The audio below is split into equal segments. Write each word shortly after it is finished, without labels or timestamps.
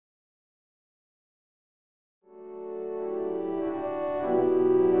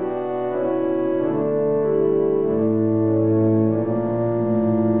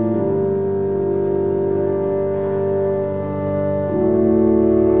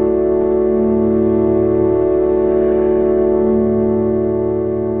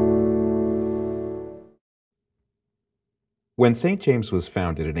When St. James was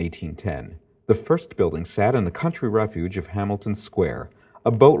founded in 1810, the first building sat in the country refuge of Hamilton Square, a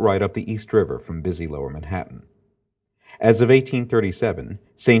boat ride up the East River from busy lower Manhattan. As of 1837,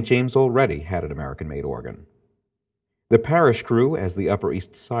 St. James already had an American-made organ. The parish grew as the Upper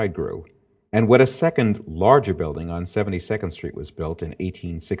East Side grew, and when a second, larger building on 72nd Street was built in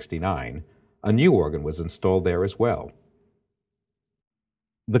 1869, a new organ was installed there as well.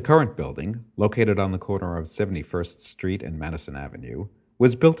 The current building, located on the corner of 71st Street and Madison Avenue,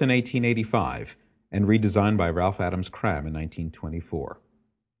 was built in 1885 and redesigned by Ralph Adams Cram in 1924.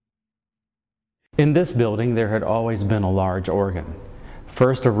 In this building, there had always been a large organ.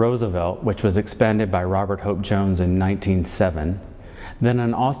 First a Roosevelt, which was expanded by Robert Hope Jones in 1907, then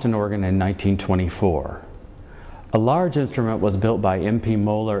an Austin organ in 1924. A large instrument was built by M.P.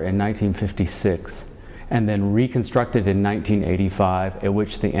 Moeller in 1956, and then reconstructed in 1985, at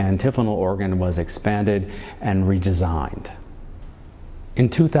which the antiphonal organ was expanded and redesigned. In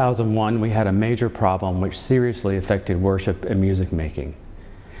 2001, we had a major problem which seriously affected worship and music making.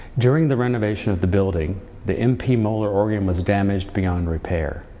 During the renovation of the building, the M.P. Moeller organ was damaged beyond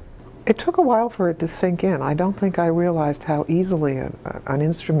repair. It took a while for it to sink in. I don't think I realized how easily an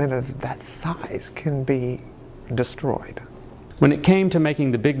instrument of that size can be destroyed. When it came to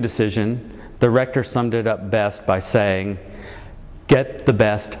making the big decision, the rector summed it up best by saying, "Get the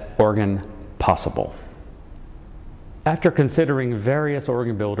best organ possible." After considering various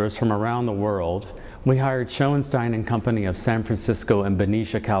organ builders from around the world, we hired Schoenstein and Company of San Francisco and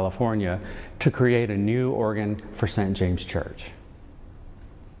Benicia, California, to create a new organ for St. James Church.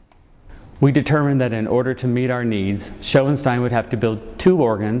 We determined that in order to meet our needs, Schoenstein would have to build two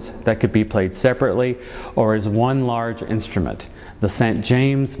organs that could be played separately or as one large instrument, the St.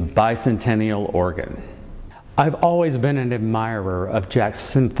 James Bicentennial organ. I've always been an admirer of Jack's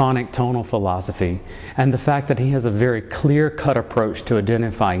symphonic tonal philosophy and the fact that he has a very clear-cut approach to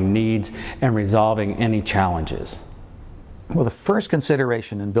identifying needs and resolving any challenges. Well, the first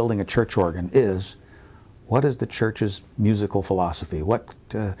consideration in building a church organ is, what is the church's musical philosophy? What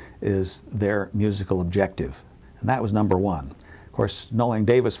is their musical objective? And that was number one. Of course, knowing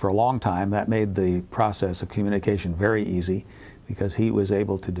Davis for a long time, that made the process of communication very easy because he was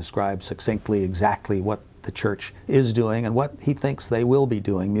able to describe succinctly exactly what the church is doing and what he thinks they will be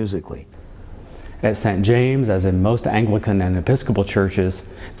doing musically. At St. James, as in most Anglican and Episcopal churches,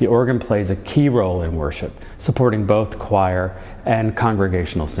 the organ plays a key role in worship, supporting both choir and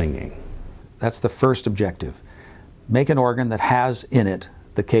congregational singing. That's the first objective. Make an organ that has in it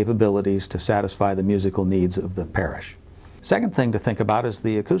the capabilities to satisfy the musical needs of the parish. Second thing to think about is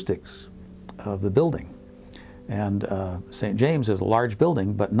the acoustics of the building. And St. James is a large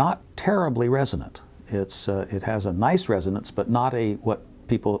building, but not terribly resonant. It has a nice resonance, but not what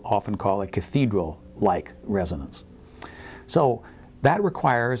people often call a cathedral-like resonance. So that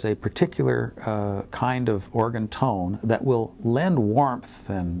requires a particular kind of organ tone that will lend warmth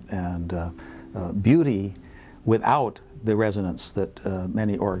and beauty without the resonance that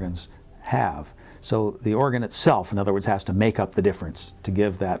many organs have. So the organ itself, in other words, has to make up the difference to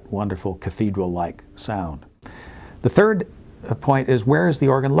give that wonderful cathedral-like sound. The third point is, where is the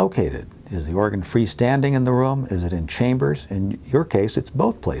organ located? Is the organ freestanding in the room? Is it in chambers? In your case, it's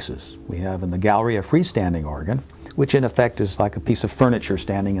both places. We have in the gallery a freestanding organ, which in effect is like a piece of furniture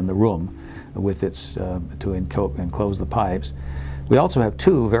standing in the room with its to enclose the pipes. We also have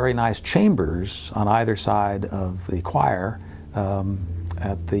two very nice chambers on either side of the choir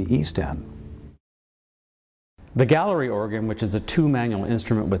at the east end. The gallery organ, which is a two-manual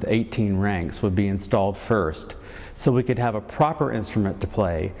instrument with 18 ranks, would be installed first, so we could have a proper instrument to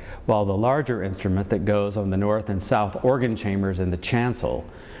play, while the larger instrument that goes on the north and south organ chambers in the chancel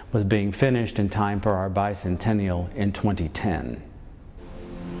was being finished in time for our bicentennial in 2010.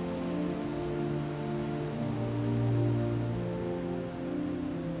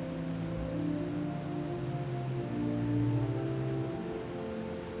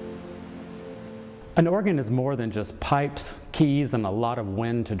 An organ is more than just pipes, keys, and a lot of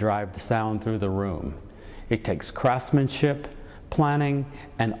wind to drive the sound through the room. It takes craftsmanship, planning,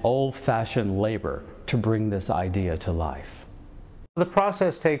 and old-fashioned labor to bring this idea to life. The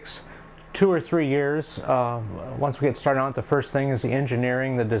process takes 2 or 3 years. Once we get started on it, the first thing is the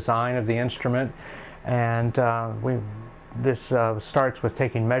engineering, the design of the instrument, and this starts with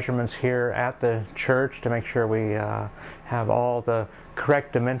taking measurements here at the church to make sure we have all the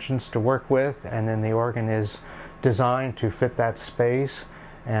correct dimensions to work with, and then the organ is designed to fit that space.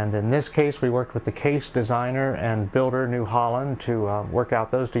 And in this case, we worked with the case designer and builder, New Holland, to work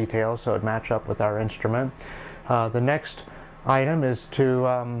out those details so it match up with our instrument. The next item is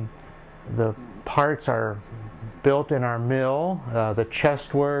to, the parts are built in our mill. The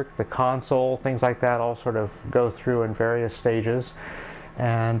chest work, the console, things like that all sort of go through in various stages.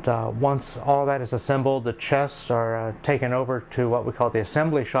 And once all that is assembled, the chests are taken over to what we call the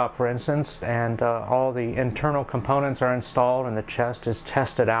assembly shop, for instance, and all the internal components are installed and the chest is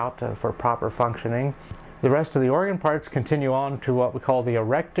tested out for proper functioning. The rest of the organ parts continue on to what we call the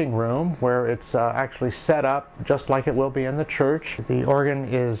erecting room, where it's actually set up just like it will be in the church. The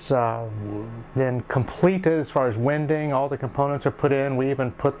organ is then completed as far as winding. All the components are put in. We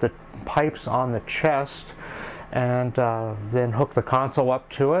even put the pipes on the chest and then hook the console up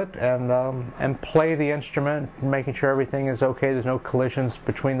to it and play the instrument, making sure everything is okay, there's no collisions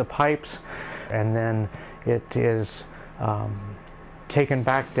between the pipes. And then it is taken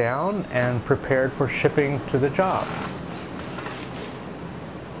back down and prepared for shipping to the job.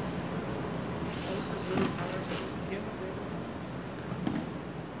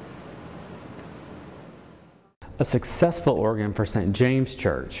 A successful organ for St. James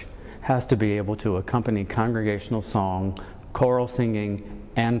Church has to be able to accompany congregational song, choral singing,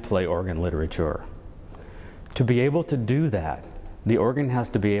 and play organ literature. To be able to do that, the organ has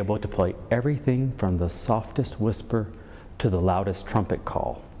to be able to play everything from the softest whisper to the loudest trumpet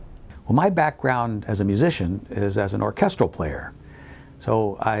call. Well, my background as a musician is as an orchestral player.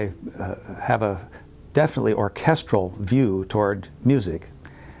 So I have a definitely orchestral view toward music.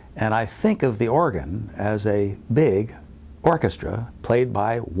 And I think of the organ as a big orchestra played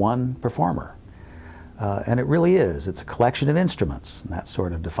by one performer. And it really is. It's a collection of instruments, and that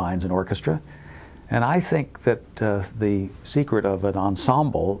sort of defines an orchestra. And I think that the secret of an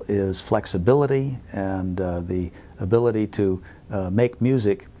ensemble is flexibility and the ability to make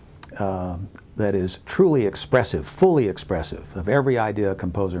music that is truly expressive, fully expressive of every idea a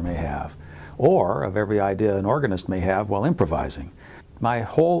composer may have, or of every idea an organist may have while improvising. My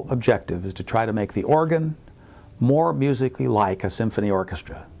whole objective is to try to make the organ more musically like a symphony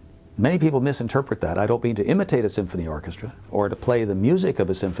orchestra. Many people misinterpret that. I don't mean to imitate a symphony orchestra or to play the music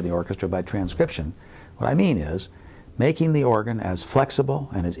of a symphony orchestra by transcription. What I mean is making the organ as flexible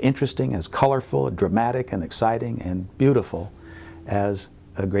and as interesting, as colorful, and dramatic and exciting and beautiful as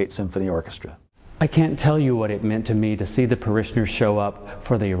a great symphony orchestra. I can't tell you what it meant to me to see the parishioners show up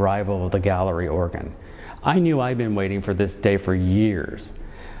for the arrival of the gallery organ. I knew I'd been waiting for this day for years.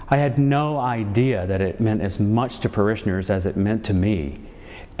 I had no idea that it meant as much to parishioners as it meant to me.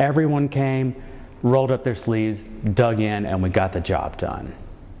 Everyone came, rolled up their sleeves, dug in, and we got the job done.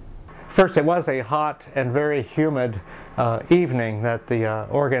 First, it was a hot and very humid evening that the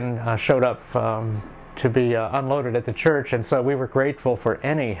organ showed up to be unloaded at the church, and so we were grateful for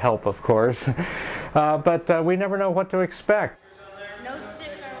any help, of course. But we never know what to expect. No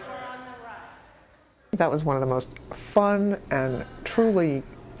sticker, we're on the right. That was one of the most fun and truly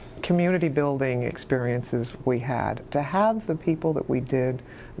community building experiences we had. To have the people that we did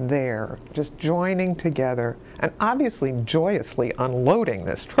there just joining together and obviously joyously unloading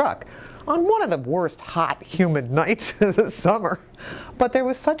this truck on one of the worst hot humid nights of the summer. But there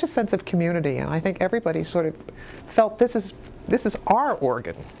was such a sense of community, and I think everybody sort of felt this is our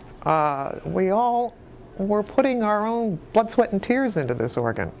organ. We all were putting our own blood, sweat, and tears into this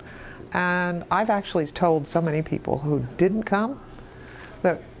organ. And I've actually told so many people who didn't come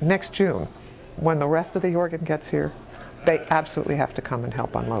that next June, when the rest of the organ gets here, they absolutely have to come and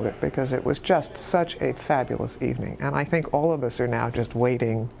help unload it, because it was just such a fabulous evening. And I think all of us are now just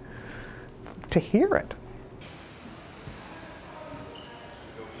waiting to hear it.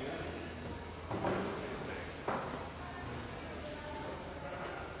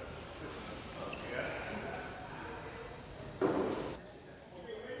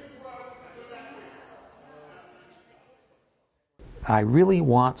 I really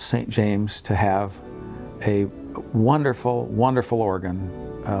want St. James to have a wonderful, wonderful organ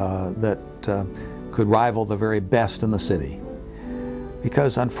that could rival the very best in the city.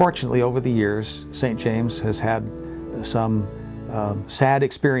 Because unfortunately, over the years, St. James has had some sad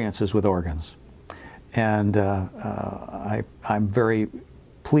experiences with organs. And I'm very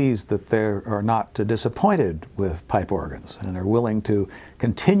pleased that they are not disappointed with pipe organs and are willing to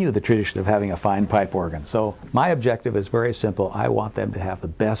continue the tradition of having a fine pipe organ. So my objective is very simple. I want them to have the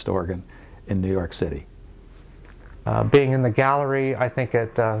best organ in New York City. Being in the gallery, I think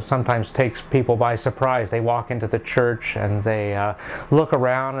it sometimes takes people by surprise. They walk into the church and they look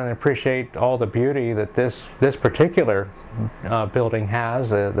around and appreciate all the beauty that this particular building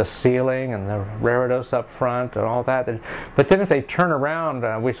has, the ceiling and the reredos up front and all that. But then if they turn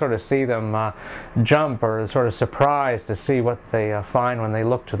around, we sort of see them jump or sort of surprised to see what they find when they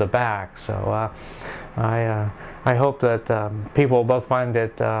look to the back. So I hope that people both find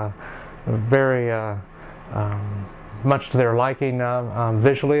it very much to their liking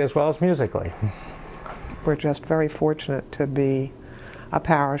visually as well as musically. We're just very fortunate to be a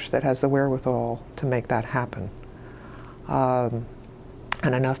parish that has the wherewithal to make that happen. And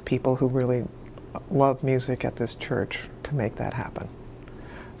enough people who really love music at this church to make that happen.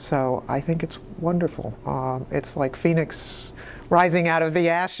 So I think it's wonderful. It's like Phoenix rising out of the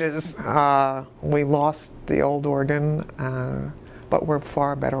ashes. We lost the old organ, but we're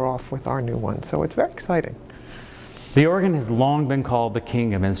far better off with our new one. So it's very exciting. The organ has long been called the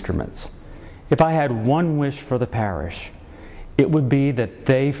king of instruments. If I had one wish for the parish, it would be that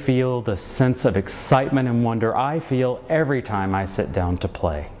they feel the sense of excitement and wonder I feel every time I sit down to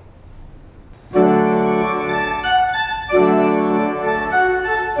play.